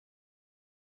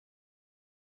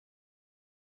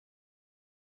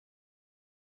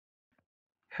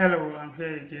Hello, I'm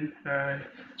here again.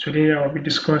 Today I'll be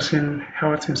discussing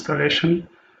health installation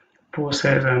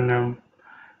process and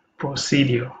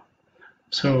procedure.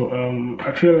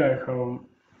 I feel like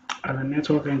as a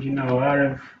network engineer or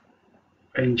RF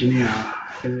engineer,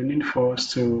 there's a need for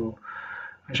us to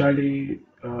actually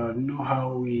know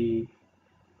how we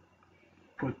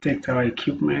protect our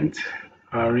equipment,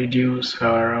 our radios,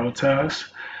 our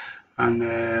routers, and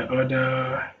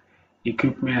other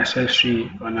equipment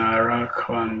accessory on our rack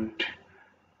and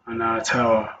on our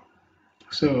tower.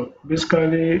 So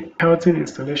basically, healthy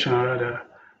installation rather,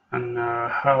 and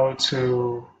how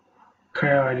to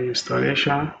carry out the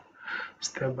installation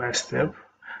step by step,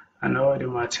 and all the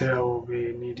material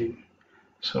we'll be needing.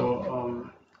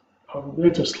 I'll be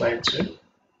going to slide two.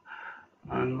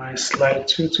 On my slide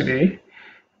two today,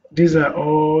 these are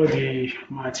all the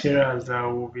materials that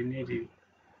we'll be needing.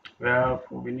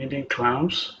 We'll be needing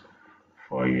clamps,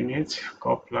 4 units,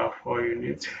 coupler, 4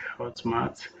 units, hot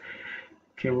mat,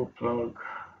 cable plug,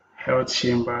 health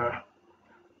chamber,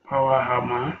 power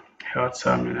hammer, health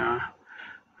terminal,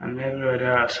 and every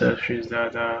other accessories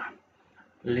that are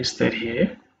listed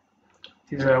here.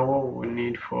 These are what we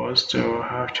need for us to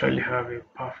actually have a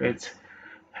perfect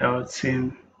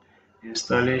healthy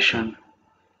installation.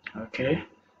 Okay,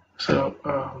 so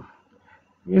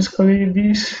basically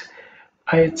these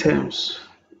items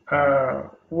are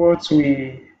what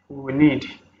we will need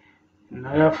in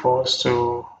order for us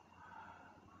to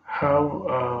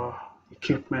have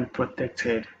equipment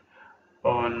protected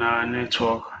on our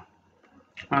network.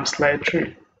 On slide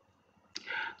 3,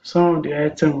 some of the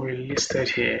items we listed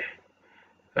here,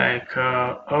 like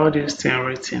all these things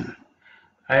written,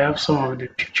 I have some of the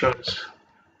pictures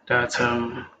that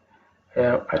I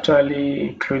have actually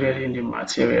included in the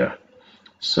material.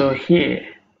 So here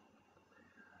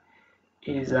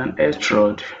is an edge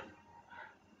rod.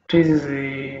 This is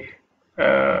a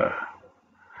uh,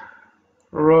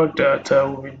 rod that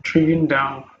will be driven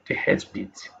down the head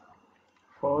bit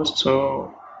for us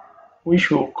to, which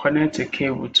will connect a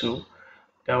cable to,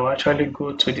 that will actually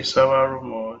go to the server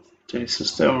room or to the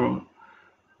system room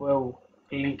where we'll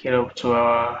link it up to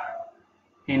our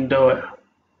indoor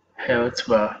health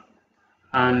bar.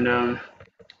 And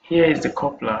here is the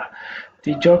coupler.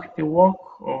 The work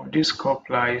of this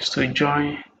coupler is to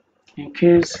join, in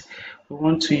case we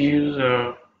want to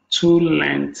use two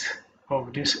lengths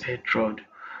of this edge rod.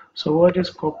 So what this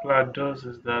coupler does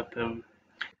is that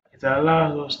it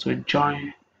allows us to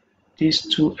join these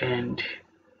two ends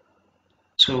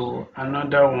to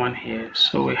another one here.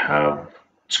 So we have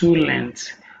two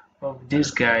lengths of this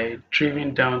guy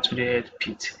driven down to the head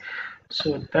pit.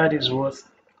 So that is what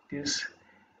this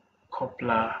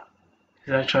coupler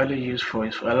is actually used for.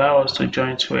 It allows us to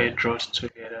join two head rods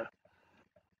together.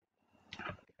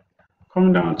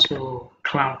 Come down to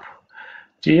clamp.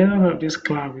 The end of this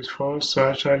clamp is for us to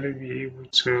actually be able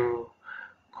to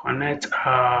connect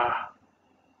our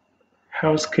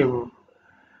health cable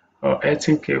or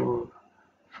earthing cable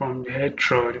from the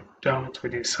head rod down to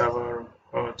the server room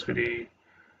or to the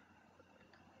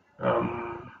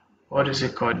what is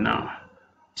it called now,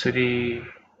 to the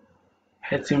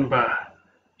heating bar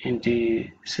in the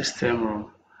system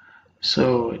room.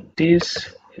 So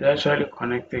this is actually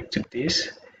connected to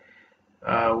this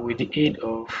with the aid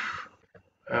of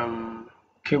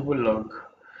cable lug,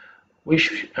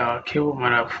 which our cable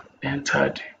might have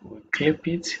entered. We clip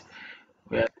it,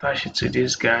 we attach it to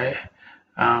this guy,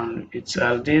 and it's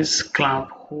this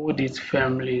clamp hold it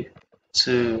firmly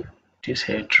to this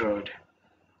head rod.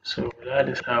 So that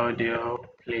is how they all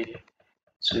play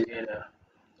together.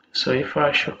 So if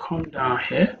I should come down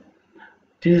here,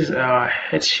 this is our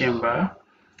head chamber.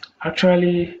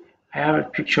 Actually, I have a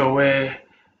picture where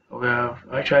we have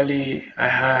actually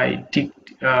I dig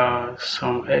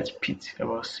some head pit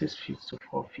about 6 feet to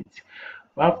 4 feet.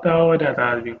 But after all that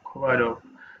has been covered up,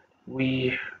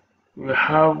 we will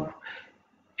have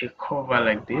a cover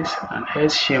like this, an head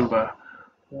chamber,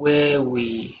 where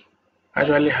we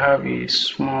actually have a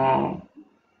small,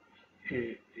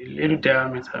 a little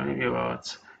diameter, maybe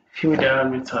about few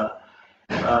diameter,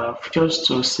 just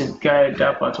to safeguard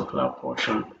that particular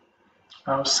portion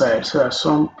outside, so that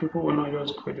some people will not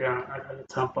just go there and actually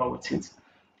tamper with it.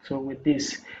 So with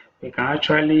this, we can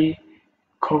actually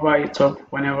cover it up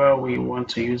whenever we want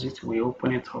to use it. We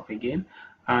open it up again,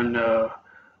 and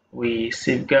we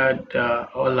safeguard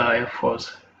all our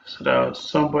efforts, so that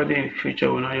somebody in the future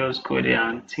will not just go there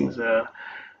and things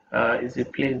is a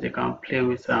place they can play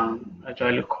with and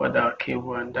actually cut our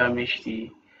cable and damage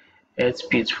the earth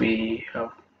pit we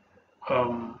have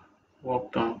um,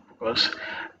 worked on. Because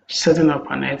setting up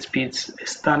an earth pit, a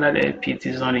standard earth pit,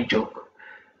 is not a joke.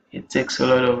 it takes a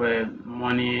lot of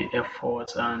money,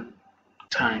 effort, and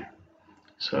time.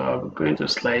 So I'll be going to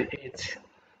slide 8.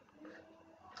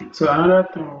 So another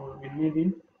thing we'll be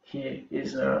needing here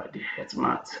is the head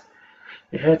mat.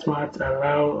 The head mat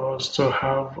allows us to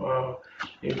have a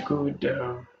good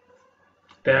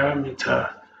diameter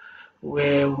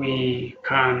where we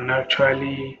can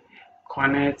actually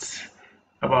connect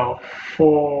about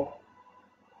four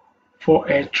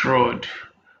edge rod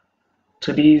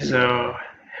to this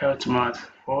health mat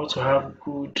for us to have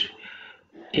good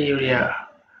area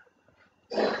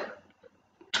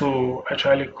to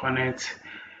actually connect,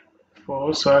 for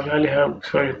us to actually have,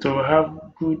 sorry, to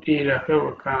have good area where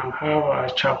we can have our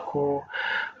charcoal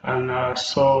and our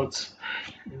salt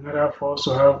in order for us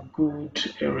to have good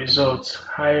results,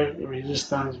 high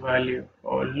resistance value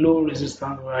or low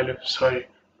resistance value, sorry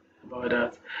about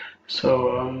that.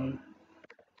 So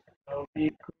I'll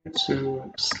be going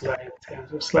to slide 10.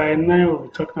 So slide 9, we'll be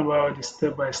talking about the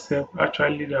step-by-step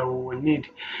actually that we will need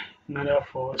in order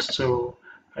for us to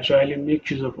actually make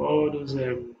use of all those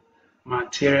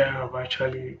material I've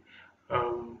actually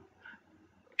um,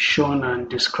 shown and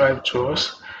described to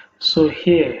us. So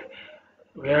here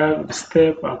we have the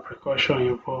step and precaution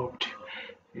involved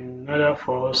in order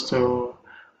for us to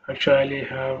actually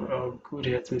have a good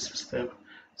heating system.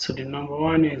 So the number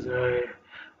one is the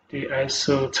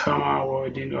isothermal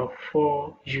welding of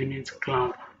 4-unit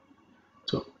clamp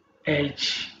to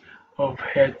edge of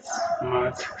head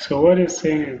mat. So what it's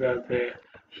saying is that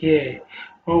here,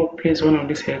 when we place one of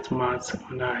these head mats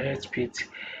on our head pit,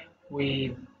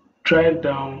 we drive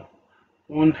down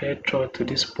one head rod to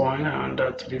this point,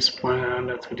 another to this point,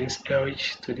 another to this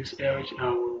edge,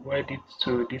 and we weld it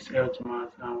to this edge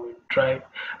mat, and we drive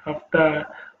after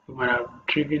we might have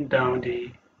driven down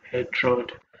the head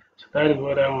rod. So that is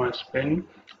what I want to spend.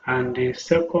 And the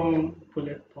second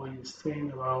bullet point is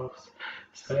saying about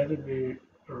selecting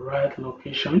the right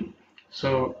location.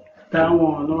 So that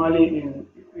one normally in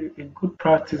a good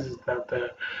practice is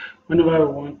that whenever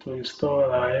we want to install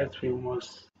our head, we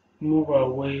must move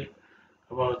away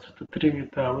about 2 to 3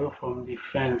 meters away from the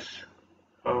fence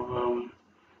of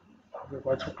a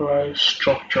particular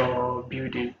structure or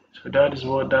building. So that is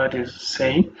what that is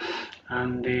saying.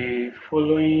 And the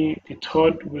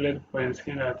third bullet point is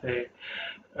saying that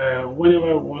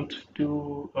whenever we want to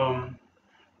do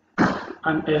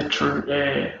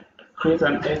create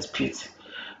an earth pit,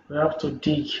 we have to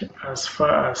dig as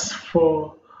far as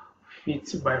 4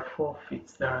 feet by 4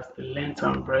 feet. That's the length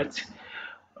and breadth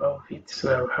of it, so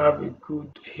that we have a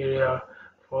good area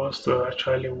for us to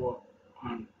actually work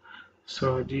on.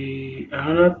 So the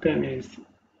another thing is,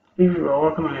 if you are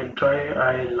working on a dry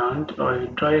island or a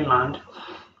dry land,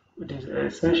 it is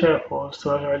essential for us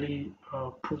to actually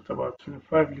put about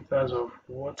 25 liters of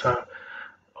water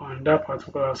on that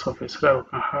particular surface so that we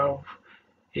can have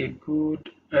a good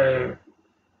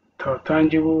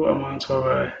tangible amount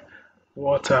of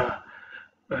water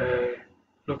uh,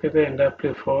 located in that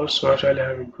place for us to actually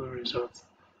have a good result.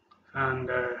 And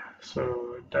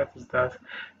so that is that.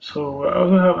 So we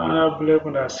also have another bullet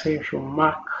point that says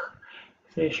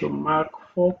you mark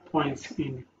 4 points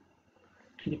in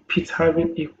the pit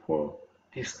having equal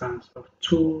distance of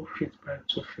 2 feet by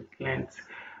 2 feet length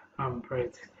and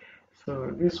breadth.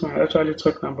 So this one actually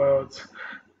talking about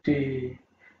the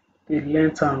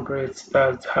length and breadth,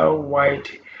 that's how wide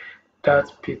that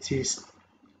pit is.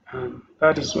 And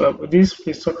that is what this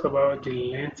piece talks about, the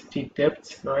length, the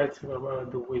depth, right?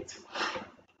 About the width.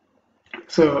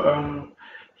 So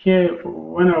here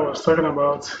when I was talking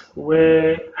about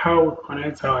how we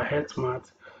connect our head mat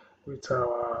with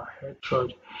our head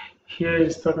rod, here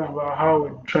is talking about how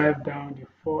we drive down the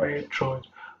 4 head rod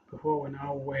before we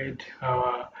now weld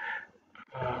our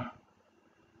uh,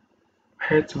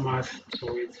 head mat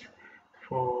to it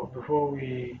before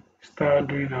we start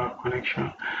doing our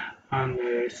connection. And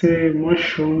say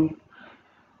mushrooming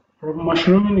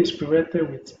is prevented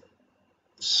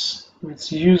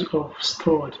with use of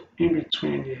stud in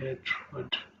between the head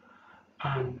rod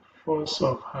and force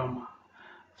of hammer.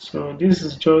 So this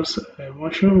is just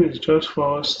mushroom is just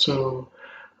for us to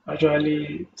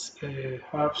actually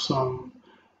have some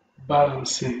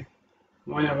balancing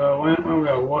when we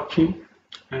are working,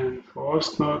 and for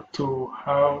us not to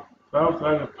have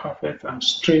a perfect and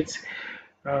straight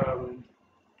um,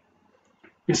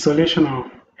 installation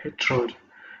of head rod.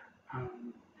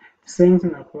 Um, the same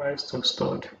thing applies to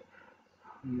stud.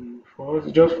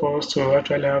 Just for us to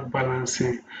actually have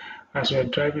balancing as we are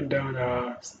driving down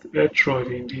our head rod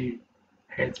in the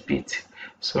head pit.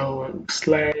 So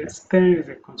slide 10 is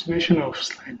a continuation of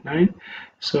slide 9.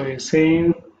 So it's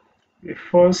saying the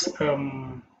first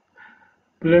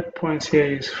bullet point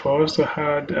here is for us to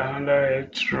add another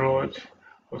edge rod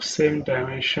of same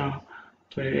dimension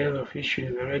to the edge of each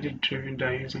unit already driven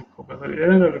down using coupler. So the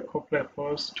end of the coupler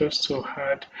for us just to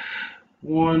add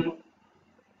 1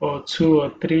 or 2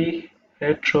 or 3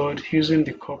 edge rod using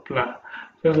the coupler,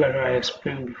 just like I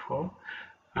explained before.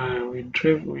 And we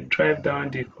drive down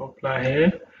the coupler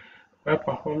here. While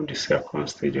performing the second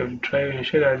stage of the drive,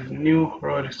 ensure that the new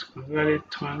rod is continually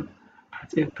turned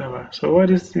at intervals. So what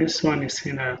is this one is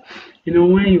saying that, you know,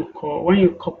 when you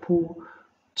couple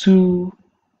two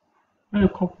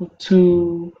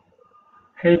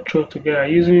head rod together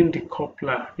using the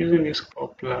coupler, using this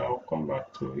coupler, I'll come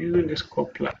back to using this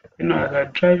coupler. You know, as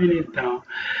I'm driving it down,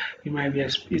 it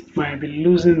might be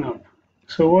losing up.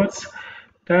 So what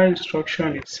that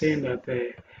instruction is saying that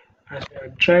as you are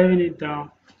driving it down,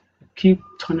 keep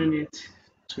turning it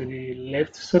to the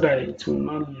left so that it will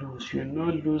not lose. You will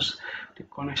not lose the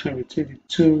connection between the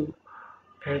two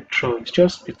head rods.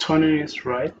 Just be turning it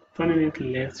right, turning it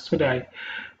left so that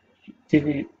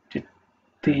the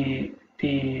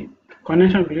the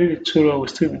connection between the two rods will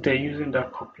still be there using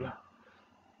that coupler.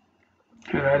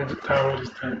 And that is how it is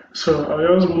done. So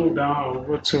I'll just move down, I'll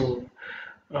go to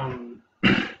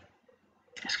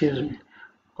excuse me,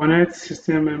 connect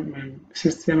system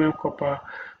M copper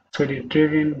to the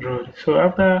driven rod. So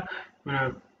after when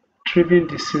I've driven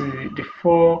the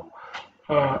 4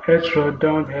 edge rod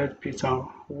down the head pit and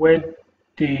wed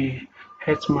the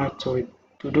head mat to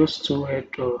those 2 head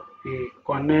rods, we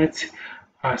connect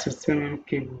our system M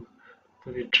cable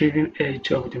to the driven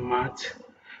edge of the mat,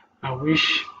 and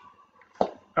which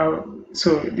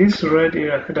so this red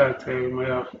area that we might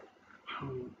have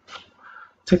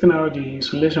taken out the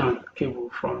insulation cable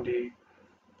from the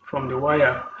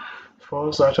wire for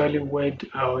us to actually weld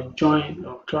or join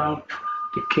or clamp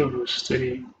the cables to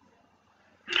the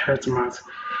head mat.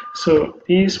 So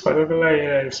this particular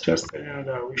area is just telling us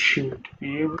that we should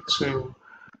be able to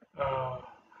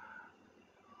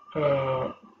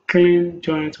clean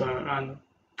joint and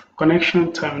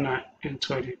connection terminal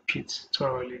into the pit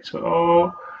thoroughly. So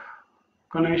all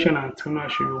connection and terminal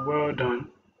should be well done,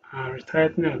 and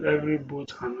retightening of every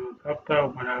bolt and nut after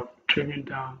we have trimming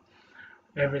down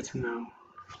everything now.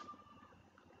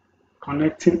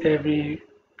 Connecting every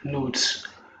nodes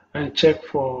and check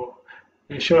for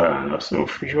ensure, and also you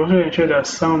should also ensure that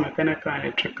sound, mechanical and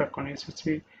electrical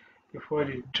connectivity before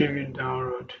the driven down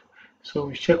rod. So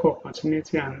we check for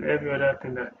continuity and every other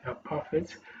thing that they are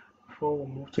perfect before we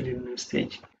move to the next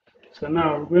stage. So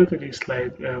now we're going to the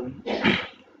slide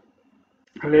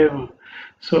 11.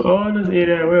 So all those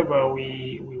areas whereby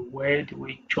we weld,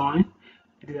 we join,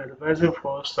 it is advisable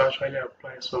for us to actually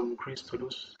apply some grease to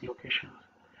those locations.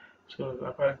 So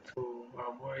about to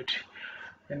avoid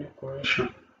any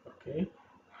corrosion. Okay.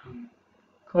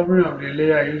 Covering of the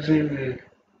layer using the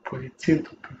polythene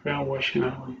to prevent washing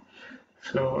away.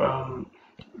 So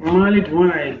normally the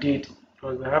one I did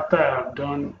was that after I've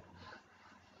done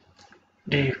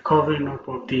the covering up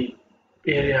of the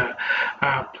area,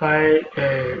 I apply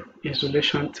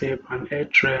insulation tape and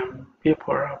edge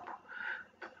paper wrap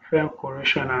to prevent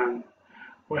corrosion and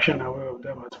washing away of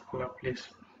that particular place.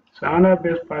 So another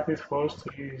best practice for us to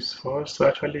use, for us to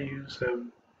actually use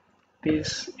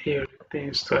these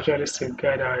things to actually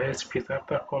safeguard our airspace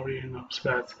after covering up so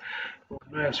that we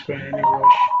will not experience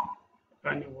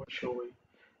any wash away.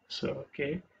 So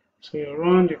okay, so you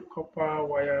run the copper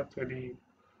wire to the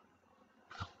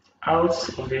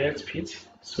out of the earth pit.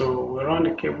 So we run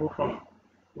the cable from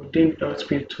within the earth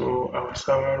pit to our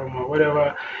server room or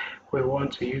whatever we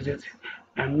want to use it,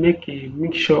 and make a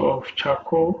mixture of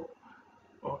charcoal.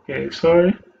 Okay,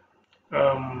 sorry,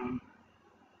 I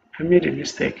made a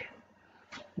mistake.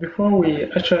 Before we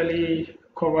actually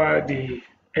cover the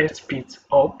earth pit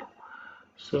up,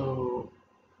 so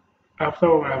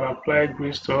after we have applied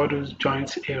grease to all those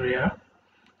joints area,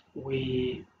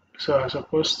 we are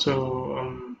supposed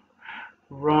to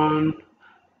run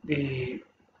the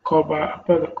copper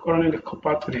after running the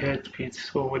copper to the head pit.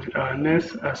 So our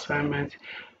next assignment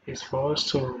is for us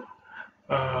to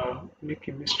make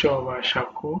a mixture of our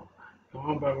charcoal,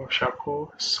 1 bag of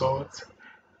charcoal, salt,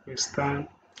 we stand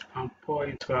and pour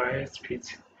into our head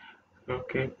pit.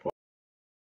 Okay, pour